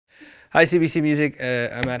Hi CBC Music,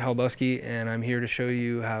 I'm at Holubowski and I'm here to show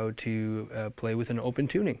you how to play with an open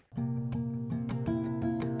tuning.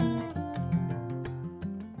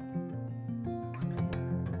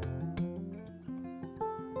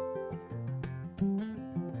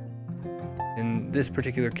 In this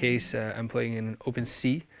particular case, I'm playing in an open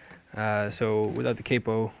C, so without the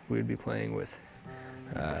capo we would be playing with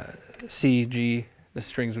C, G, the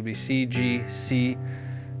strings would be C, G, C,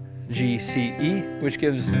 G, C, E, which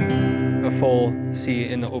gives a full C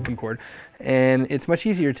in the open chord. And it's much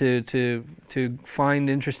easier to find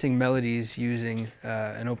interesting melodies using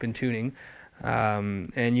an open tuning.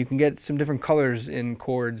 And you can get some different colors in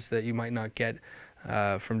chords that you might not get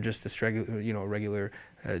from just this regular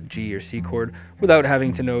G or C chord without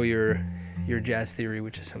having to know your jazz theory,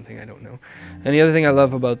 which is something I don't know. And the other thing I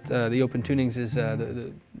love about the open tunings is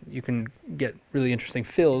you can get really interesting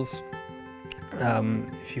fills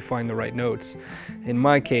if you find the right notes. In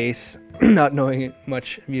my case, not knowing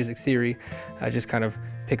much music theory, I just kind of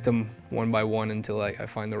pick them one by one until I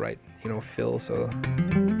find the right, fill. So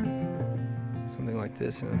something like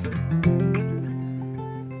this.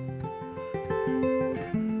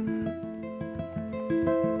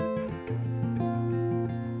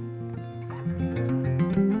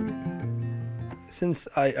 Since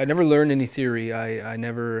I never learned any theory, I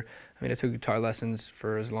took guitar lessons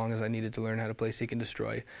for as long as I needed to learn how to play Seek and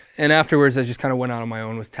Destroy. And afterwards I just kind of went out on my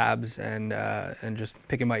own with tabs and just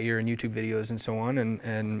picking my ear in YouTube videos and so on.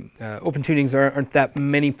 And open tunings aren't that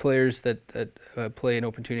many players that play in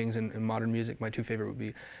open tunings in modern music. My two favorite would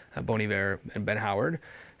be Bon Iver and Ben Howard.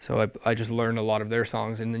 So I just learned a lot of their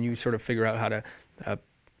songs, and then you sort of figure out how to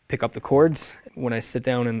pick up the chords. When I sit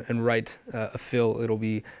down and write a fill, it'll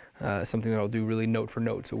be something that I'll do really note for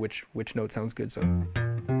note, so which note sounds good, so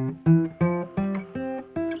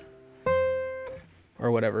or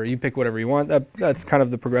whatever. You pick whatever you want. That's kind of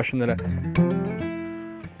the progression that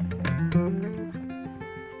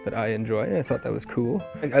I enjoy. I thought that was cool.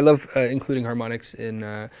 I love including harmonics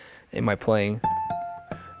in my playing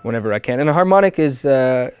whenever I can. And a harmonic is,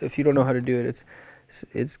 if you don't know how to do it,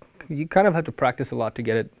 it's you kind of have to practice a lot to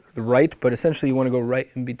get it right, but essentially you want to go right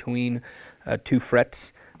in between two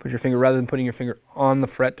frets. Put your finger, rather than putting your finger on the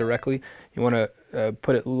fret directly, you want to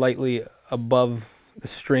put it lightly above the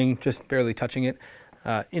string, just barely touching it,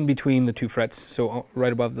 in between the two frets, so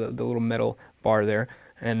right above the little metal bar there,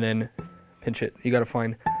 and then pinch it. You got to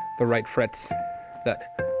find the right frets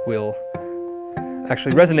that will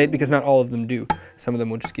actually resonate, because not all of them do. Some of them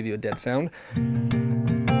will just give you a dead sound.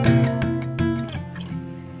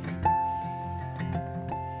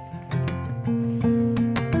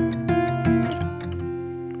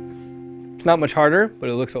 It's not much harder, but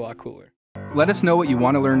it looks a lot cooler. Let us know what you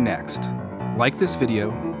want to learn next. Like this video,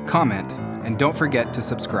 comment, and don't forget to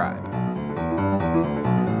subscribe.